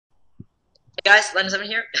Hey guys, Len7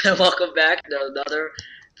 here, and welcome back to another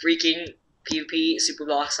freaking PvP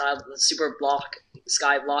Skyblock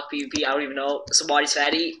PvP. I don't even know. Somebody's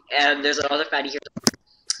fatty, and there's another fatty here.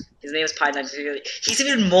 His name is Pie9. He's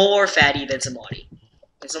even more fatty than Somebody.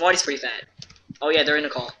 And Somebody's pretty fat. Oh yeah, they're in a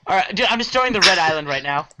call. Alright, dude, I'm destroying the red island right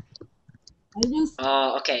now. I just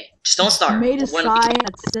okay. Just don't start. made a sign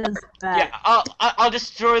that says that. Yeah, I'll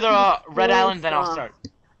destroy the red island, then I'll start.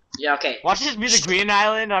 Yeah, okay. Watch this be the green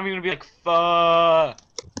island, I'm gonna be like, fuck.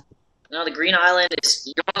 No, the green island is...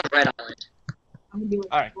 You're on the red island. I'm gonna be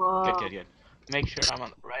like, Alright, whoa. good. Make sure I'm on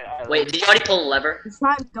the right island. Wait, did you already pull the lever? This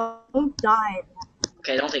time, don't die.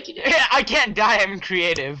 Okay, I don't think you did. Yeah, I can't die, I'm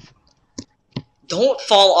creative. Don't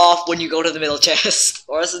fall off when you go to the middle chest,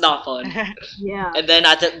 or this is not fun. Yeah. And then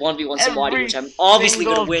at the 1v1 Somebody, which I'm obviously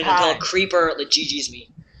gonna win until a creeper like GG's me.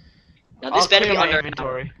 Now this better be my under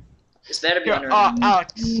inventory. This better be Here, under.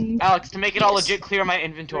 Alex, to make it all legit, clear my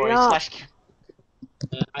inventory. Yeah.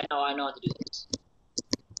 I know how to do this.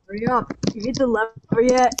 Hurry up. You get the lever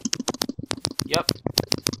yet? Yep.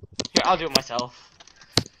 Here, I'll do it myself.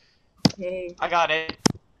 Okay. I got it.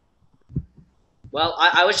 Well,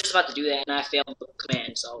 I was just about to do that and I failed the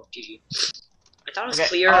command, so GG. I thought it was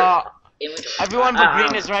clear inventory. Everyone but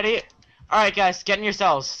green is ready. Alright guys, get in your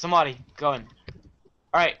cells. Somebody, going.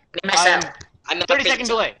 Alright. I'm 30-second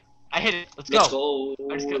delay. I hit it. Let's go.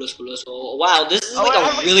 Let's go. Wow, this is like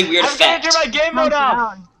a really weird effect. I'm gonna turn my game mode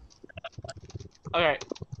off. Okay.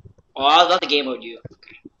 Oh, I love the game mode you.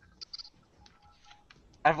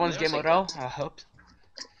 Everyone's game mode off, I hope.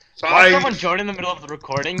 Why did someone join in the middle of the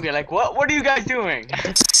recording and be like, what are you guys doing?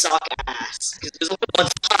 Suck ass. Because there's only one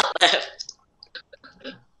spot left.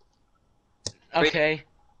 Okay.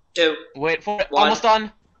 2. Wait for it. 1. Almost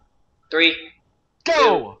done. 3.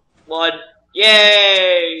 Go! 2, 1.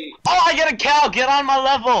 Yay! Oh, I get a cow! Get on my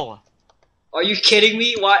level! Are you kidding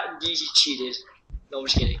me? What? You cheated. No, I'm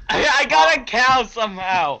just kidding. I got a cow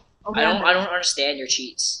somehow! Okay. I don't understand your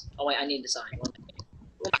cheats. Oh wait, I need the sign.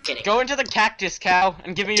 I'm kidding. Go into the cactus, cow,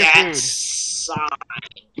 and give me your That food. sign.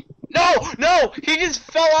 No! He just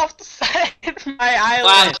fell off the side of my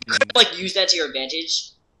Wow, island! you could like use that to your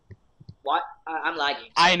advantage. What? I'm lagging.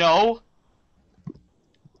 I know.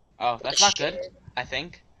 Oh, that's not Shit. good, I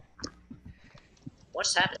think.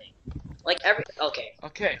 What's happening? Like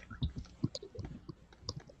okay.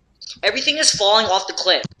 Everything is falling off the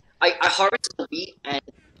cliff. I harvested the wheat and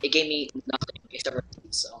it gave me nothing except for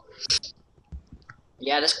wheat, so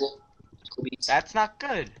yeah, that's cool. Cool beans. That's not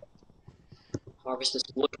good. Harvest this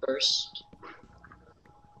wood first.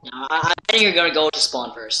 Now, I think you're gonna go to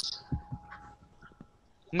spawn first.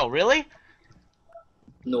 No, really?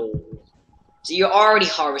 No. So you're already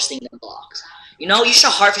harvesting the blocks. You know, you should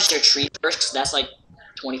harvest your tree first, 'cause that's like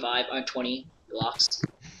 25 or 20 blocks.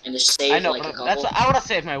 And just save I know, like a but couple. I want to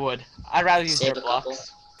save my wood. I'd rather use Save dirt a couple.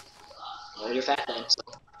 blocks. Oh, you're fat then. So.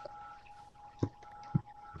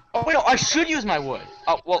 Oh, wait, no, I should use my wood.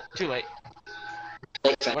 Oh, well, too late.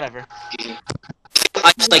 Whatever. I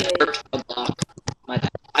just like derped a block. My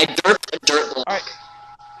bad. I derped a dirt block. Alright.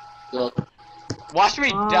 Look. Watch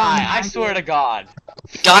me die, I swear to God.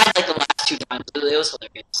 Died like the last 2 times. It was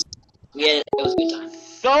hilarious. Yeah, it was a good time.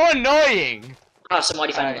 So annoying! Oh,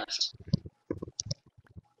 somebody finally left.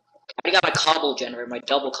 I already got my cobble generator, my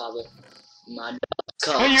double cobble. My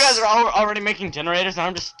double Oh, you guys are already making generators and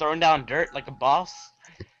I'm just throwing down dirt like a boss?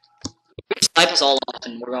 Snipe us all off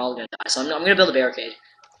and we're all gonna die, so I'm gonna build a barricade.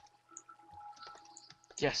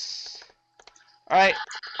 Yes. Alright,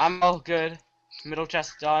 I'm all good. Middle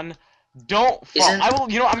chest done. Don't fall.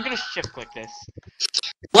 I'm gonna shift click this.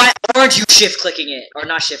 Why aren't you shift clicking it? Or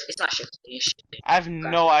not shift, it's not shift clicking, it's shifting. I have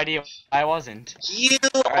no idea I wasn't. You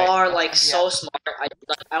Alright, are like so smart. I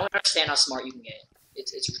don't understand how smart you can get.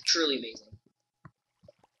 It's truly amazing.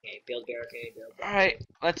 Okay, build barricade, Alright,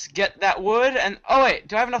 let's get that wood and oh wait,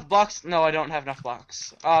 do I have enough blocks? No, I don't have enough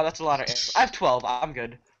blocks. Oh, that's a lot of air. I have 12, I'm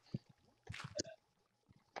good.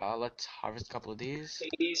 Let's harvest a couple of these.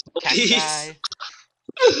 Please, Cacti.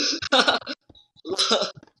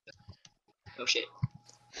 Oh shit.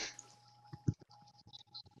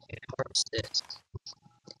 Okay, harvest this.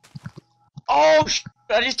 Oh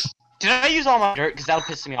did I use all my dirt? Because that'll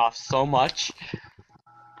piss me off so much.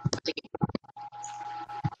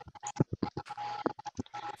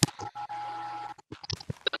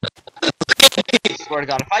 I swear to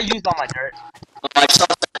God, if I used all my dirt. Oh, I saw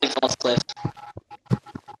something fall off the cliff.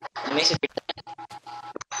 It makes me feel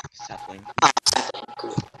Sapling. sapling.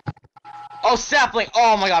 Cool. Oh, sapling!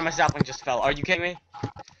 Oh my God, my sapling just fell. Are you kidding me?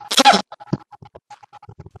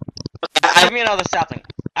 Give me another sapling.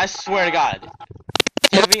 I swear to God.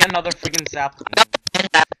 Give me another freaking sapling.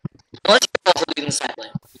 Let's go for leaving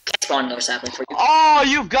sapling. spawn another sapling for you. Oh,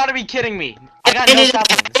 you've got to be kidding me! I got no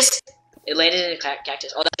saplings. It landed in a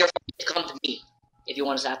cactus. Oh, that's your fault. It's come to me if you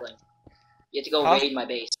want a sapling. You have to go raid my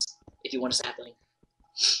base if you want a sapling.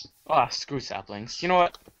 Ah, screw saplings. You know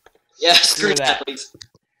what? Yeah, screw that. saplings.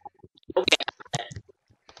 Okay.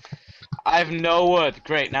 I have no wood.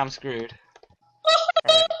 Great, now I'm screwed.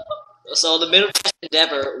 Right. So the middle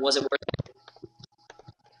endeavor wasn't worth it.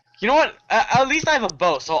 You know what? At least I have a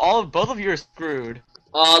bow, so both of you are screwed.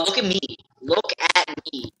 Look at me. Look at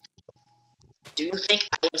me. Do you think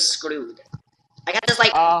I am screwed? I got this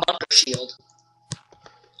like bunker shield.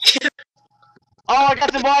 Oh, I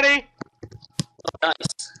got the body. Oh,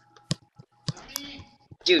 nice.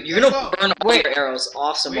 Dude, you're gonna burn all your arrows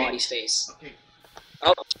off somebody's face. Okay.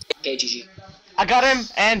 Oh, okay, GG. I got him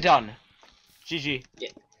and done. GG. Yeah.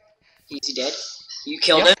 Is he dead? You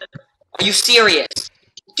killed him? Are you serious?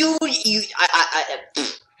 Dude,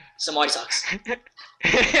 somebody sucks.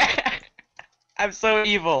 I'm so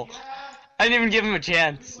evil. I didn't even give him a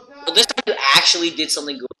chance. Well, this time you actually did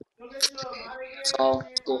something good. So,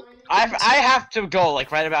 cool. I have to go,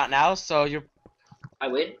 like, right about now, so you're... I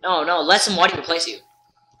win? No, let somebody replace you.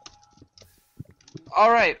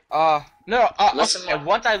 Alright, no, Listen, okay,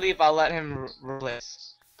 once I leave, I'll let him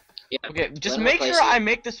replace. Yeah. Okay, just make sure I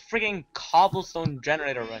make this frigging cobblestone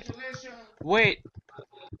generator right. Wait.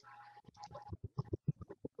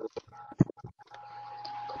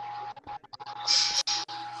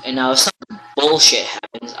 And now if some bullshit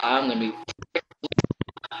happens, I'm gonna be...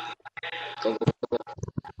 Go.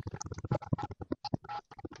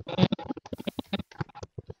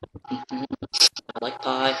 I like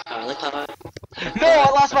pie. No, I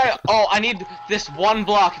lost my... Oh, I need this one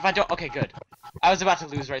block. If I don't... Okay, good. I was about to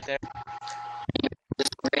lose right there.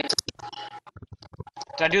 Did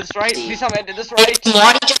I do this right? Please tell me I did this right.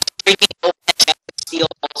 Why did you just freaking open that steal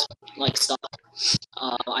like stuff?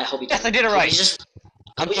 I hope you did. Yes, I did it right.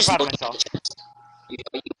 I'm so proud of myself.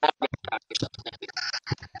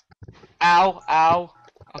 Ow, ow.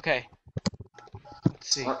 Okay. Let's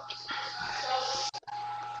see.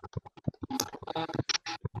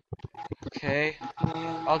 Okay.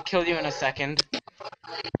 I'll kill you in a second.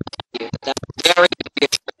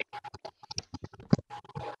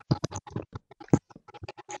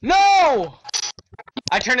 No!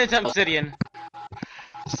 I turned into obsidian.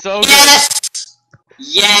 So good.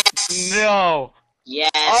 Yes! No!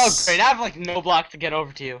 Yes! Oh, great. I have, like, no block to get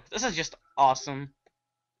over to you. This is just awesome.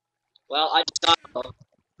 Well, I just got a bow.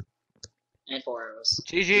 And 4 arrows.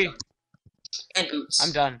 GG. And boots.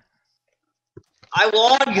 I'm done. I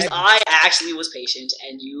won because I actually was patient,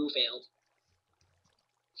 and you failed.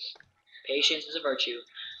 Patience is a virtue.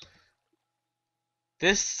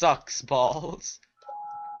 This sucks, balls.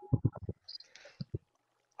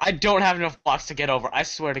 I don't have enough blocks to get over. I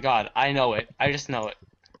swear to God. I know it. I just know it.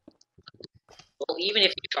 Well, even if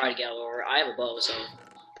you try to get over, I have a bow, so...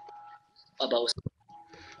 A bow.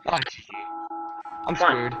 Oh, GG. I'm Come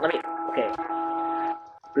screwed. on, let me... Okay.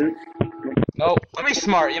 Boots. No, let me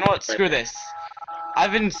smart. You know what? Screw this.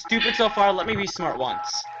 I've been stupid so far. Let me be smart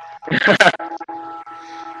once.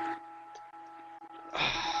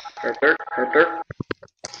 Herper.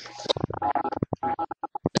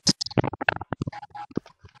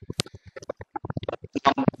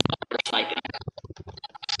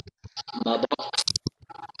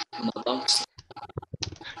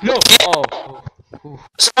 No! Oh. Ooh.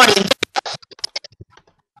 Somebody.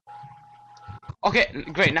 Okay,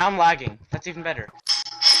 great. Now I'm lagging. That's even better.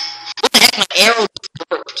 What the heck? My arrow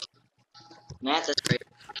worked. That's great.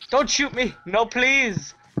 Don't shoot me! No,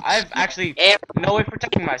 please! I've actually no way of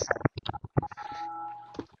protecting myself.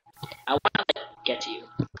 I want to get to you.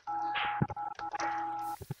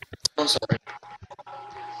 I'm sorry.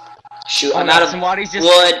 Shoot, I'm out of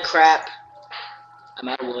wood, crap. I'm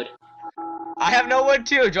out of wood. I have no wood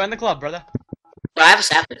too. Join the club, brother. But I have a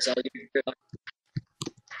sapling, so you're...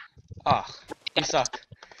 Oh, you suck.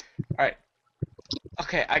 Alright.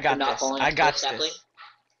 Okay, I got this. I got this.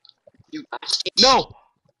 You got this. No!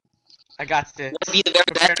 I got this. Would be the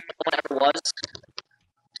very best one ever was.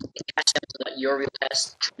 Catch them so that you're real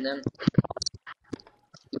best. Train them.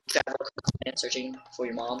 And searching for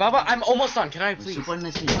your mom. Baba, I'm almost done. Can I please?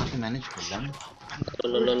 Supone que ya te manage problem.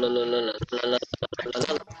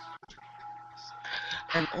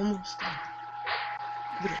 I'm almost done.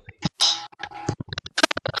 Literally.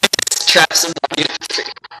 Trap somebody.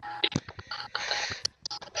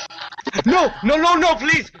 No,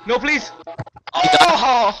 please! No, please!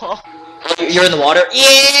 Oh! You're in the water?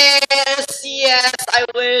 Yes! I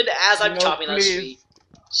win as I'm chopping that tree.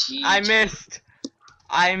 I missed!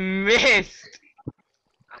 I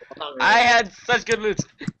had such good loot.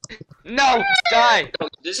 No! Die! No,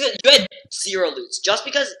 you had 0 loots. Just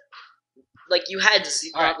because, like, you had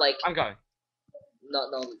Alright, like, I'm going.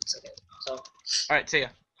 no loots. Okay, so, Alright, see ya.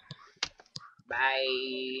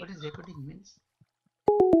 bye. What is recording means?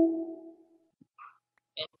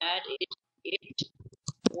 And that is it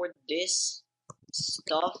for this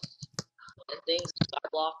stuff and things,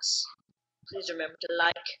 Skyblocks. Please remember to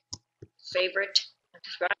like, favorite, and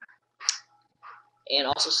subscribe. And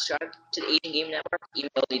also subscribe to the Asian Game Network, even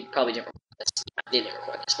though they probably didn't record this. They didn't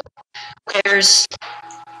record this, but pears,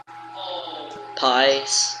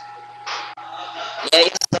 pies. Yeah,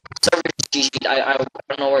 yes, server is GG. I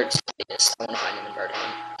don't know where it's is. I want to find him in Bird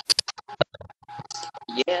Home.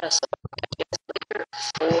 Yeah, so catch you guys later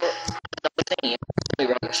for another thing. We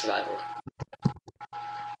run your survival.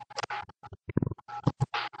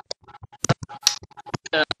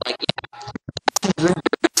 Like, yeah.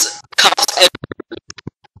 Cops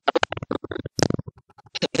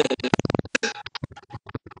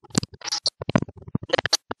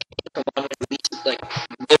everyone release, like,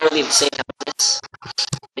 literally the same time as this.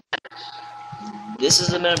 This has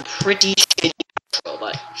been a pretty shitty intro,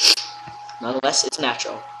 but nonetheless, it's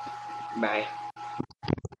natural. Bye.